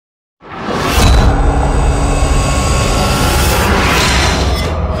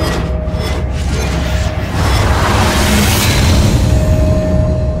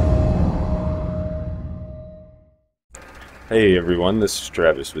Hey everyone, this is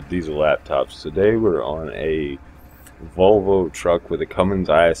Travis with Diesel Laptops. Today we're on a Volvo truck with a Cummins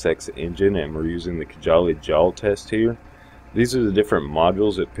ISX engine, and we're using the Cojali Jaltest here. These are the different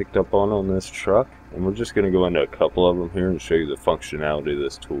modules it picked up on this truck, and we're just going to go into a couple of them here and show you the functionality of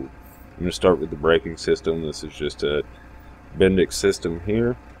this tool. I'm going to start with the braking system. This is just a Bendix system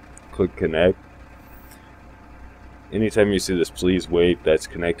here. Click connect. Anytime you see this please wait, that's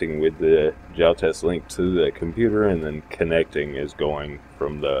connecting with the Jaltest link to the computer, and then connecting is going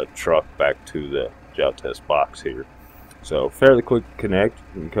from the truck back to the Jaltest box here. So fairly quick connect.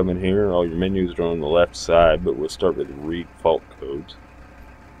 You can come in here, all your menus are on the left side, but we'll start with read fault codes.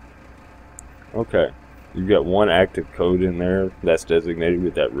 Okay, you've got one active code in there that's designated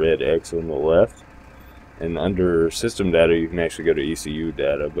with that red X on the left, and under system data you can actually go to ECU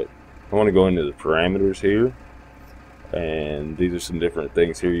data, but I want to go into the parameters here. And these are some different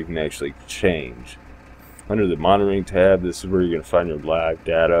things here you can actually change. Under the monitoring tab, this is where you're going to find your live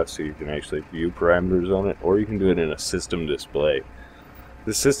data, so you can actually view parameters on it, or you can do it in a system display.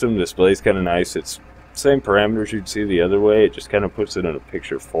 The system display is kind of nice. It's the same parameters you'd see the other way, it just kind of puts it in a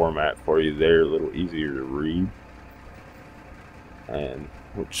picture format for you there, a little easier to read. And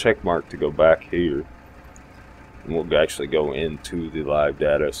we'll check mark to go back here, and we'll actually go into the live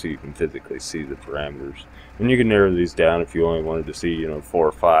data so you can physically see the parameters. And you can narrow these down if you only wanted to see, 4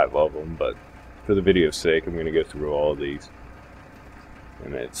 or 5 of them, but for the video's sake, I'm going to go through all of these.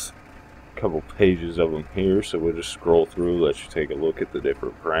 And it's a couple pages of them here, so we'll just scroll through, let you take a look at the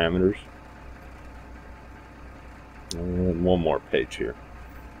different parameters. And one more page here.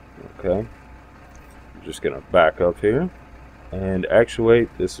 Okay. I'm just going to back up here. And actuate,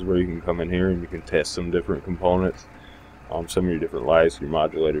 this is where you can come in here and you can test some different components. Some of your different lights, your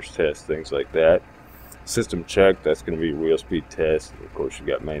modulators test, things like that. System check, that's going to be your wheel speed test. Of course, you've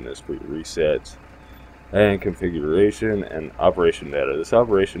got maintenance for your resets. And configuration and operation data. This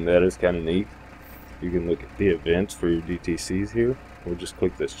operation data is kind of neat. You can look at the events for your DTCs here. We'll just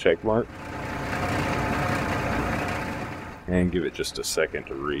click this check mark. And give it just a second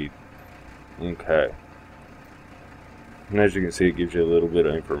to read. Okay. And as you can see, it gives you a little bit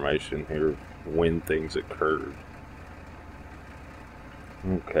of information here when things occurred.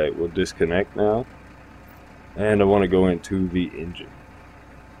 Okay, we'll disconnect now. And I want to go into the engine.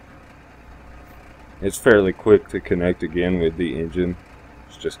 It's fairly quick to connect again with the engine.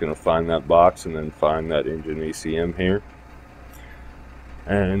 It's just going to find that box and then find that engine ECM here.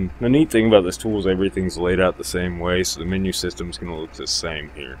 And the neat thing about this tool is everything's laid out the same way, so the menu system's going to look the same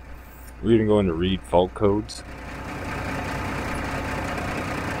here. We're going to go into read fault codes.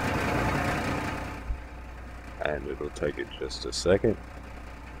 And it'll take it just a second.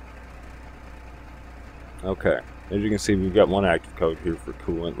 Okay, as you can see, we've got one active code here for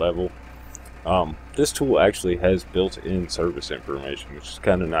coolant level. This tool actually has built-in service information, which is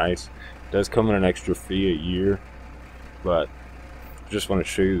kind of nice. It does come in an extra fee a year, but I just want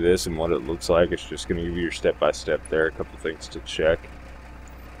to show you this and what it looks like. It's just going to give you your step-by-step there, a couple things to check.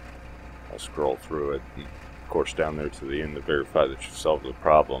 I'll scroll through it, and of course down there to the end to verify that you've solved the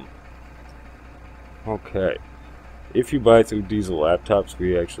problem. Okay. If you buy through Diesel Laptops,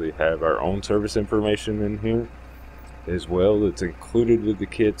 we actually have our own service information in here as well. It's included with the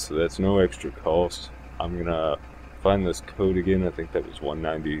kit, so that's no extra cost. I'm going to find this code again. I think that was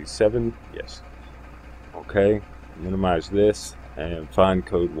 197. Yes. Okay. Minimize this and find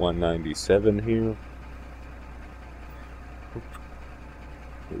code 197 here.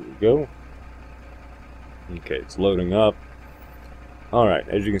 Here we go. Okay, it's loading up. Alright,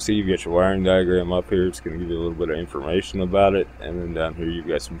 as you can see, you've got your wiring diagram up here. It's going to give you a little bit of information about it. And then down here you've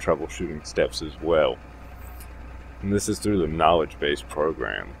got some troubleshooting steps as well. And this is through the knowledge-based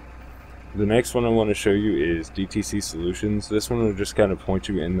program. The next one I want to show you is DTC Solutions. This one will just kind of point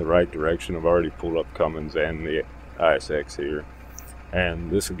you in the right direction. I've already pulled up Cummins and the ISX here.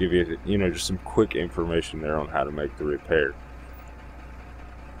 And this will give you, just some quick information there on how to make the repair.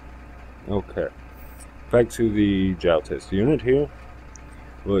 Okay. Back to the Jaltest unit here.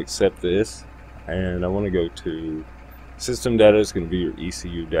 We'll accept this, and I want to go to system data. Is going to be your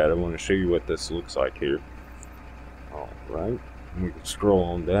ECU data. I want to show you what this looks like here. Alright, we can scroll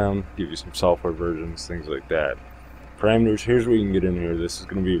on down, give you some software versions, things like that. Parameters, here's where you can get in here. This is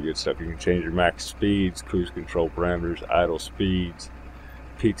going to be your good stuff. You can change your max speeds, cruise control parameters, idle speeds,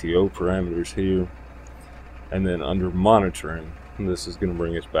 PTO parameters here. And then under monitoring, this is going to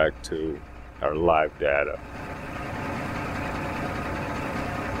bring us back to our live data.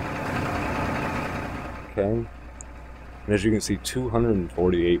 Okay, and as you can see,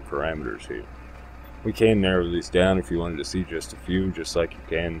 248 parameters here. We can narrow these down if you wanted to see just a few, just like you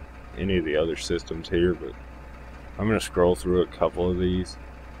can any of the other systems here, but I'm going to scroll through a couple of these.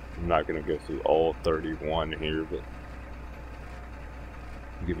 I'm not going to go through all 31 here, but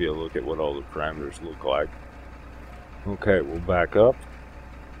I'll give you a look at what all the parameters look like. Okay, we'll back up.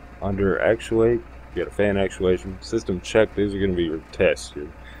 Under actuate, you got a fan actuation, system check. These are going to be your tests. Your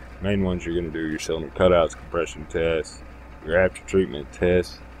main ones you're going to do your cylinder cutouts, compression tests, your after treatment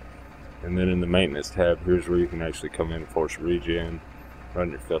tests, and then in the maintenance tab, here's where you can actually come in and force regen,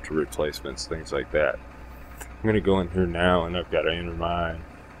 run your filter replacements, things like that. I'm going to go in here now, and I've got to enter my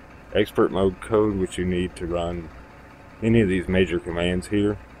expert mode code, which you need to run any of these major commands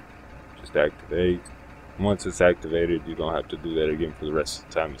here. Just activate. Once it's activated, you don't have to do that again for the rest of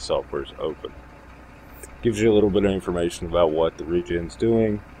the time the software is open. Gives you a little bit of information about what the regen's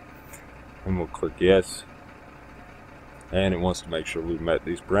doing, and we'll click yes. And it wants to make sure we've met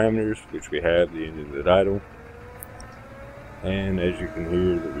these parameters, which we have. The engine is idle, and as you can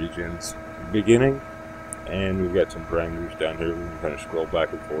hear, the regen's beginning. And we've got some parameters down here. We can kind of scroll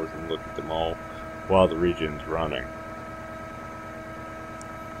back and forth and look at them all while the regen's running.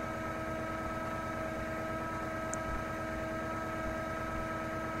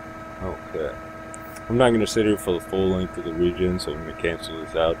 Okay. I'm not going to sit here for the full length of the regen, so I'm going to cancel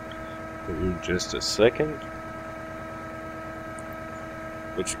this out for just a second.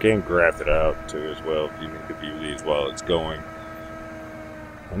 But you can graph it out too as well if you need to view these while it's going.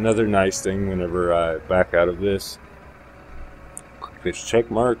 Another nice thing, whenever I back out of this, click this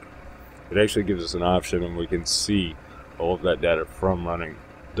check mark, it actually gives us an option and we can see all of that data from running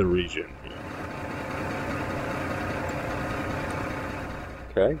the regen.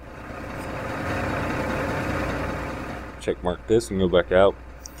 Okay. Check mark this and go back out.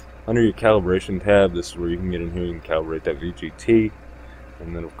 Under your calibration tab, this is where you can get in here and calibrate that VGT.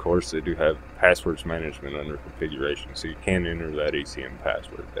 And then of course they do have passwords management under configuration, so you can enter that ECM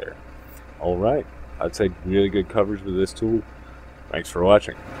password there. Alright, I'd say really good coverage with this tool. Thanks for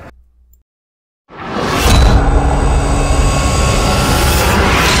watching.